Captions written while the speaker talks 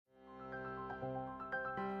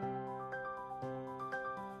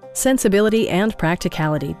Sensibility and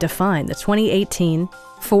practicality define the 2018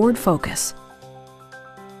 Ford Focus.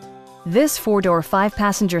 This four-door,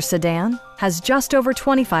 five-passenger sedan has just over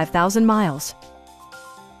 25,000 miles.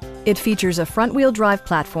 It features a front-wheel drive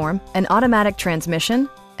platform, an automatic transmission,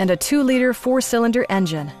 and a 2-liter four-cylinder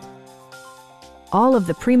engine. All of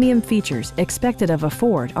the premium features expected of a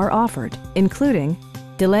Ford are offered, including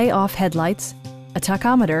delay-off headlights, a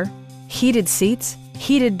tachometer, heated seats,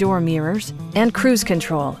 heated door mirrors, and cruise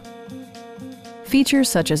control. Features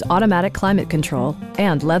such as automatic climate control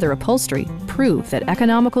and leather upholstery prove that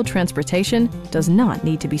economical transportation does not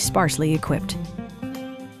need to be sparsely equipped.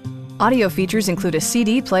 Audio features include a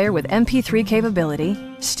CD player with MP3 capability,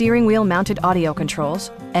 steering wheel mounted audio controls,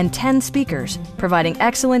 and 10 speakers, providing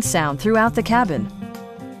excellent sound throughout the cabin.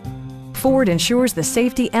 Ford ensures the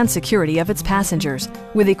safety and security of its passengers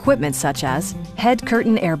with equipment such as head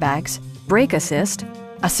curtain airbags, brake assist,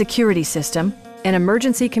 a security system, an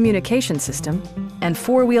emergency communication system, and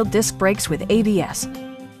four-wheel disc brakes with ABS.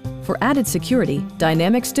 For added security,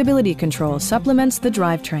 dynamic stability control supplements the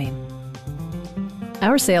drivetrain.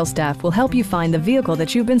 Our sales staff will help you find the vehicle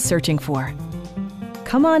that you've been searching for.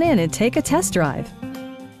 Come on in and take a test drive.